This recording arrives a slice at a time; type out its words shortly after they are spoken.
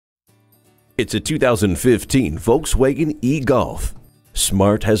It's a 2015 Volkswagen e-Golf.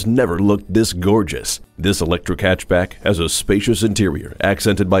 Smart has never looked this gorgeous. This electric hatchback has a spacious interior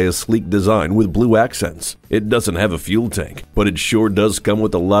accented by a sleek design with blue accents. It doesn't have a fuel tank, but it sure does come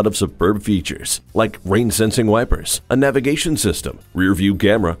with a lot of superb features, like rain-sensing wipers, a navigation system, rear-view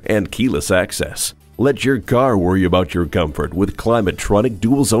camera, and keyless access. Let your car worry about your comfort with Climatronic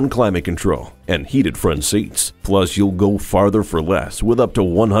dual-zone climate control and heated front seats. Plus, you'll go farther for less with up to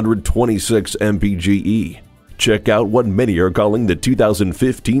 126 mpge. Check out what many are calling the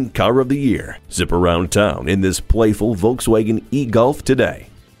 2015 Car of the Year. Zip around town in this playful Volkswagen e-Golf today.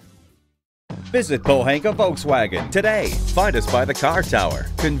 Visit Pohanka Volkswagen today. Find us by the car tower,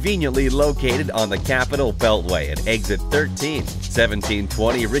 conveniently located on the Capitol Beltway at exit 13,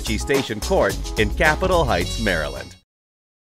 1720 Ritchie Station Court in Capitol Heights, Maryland.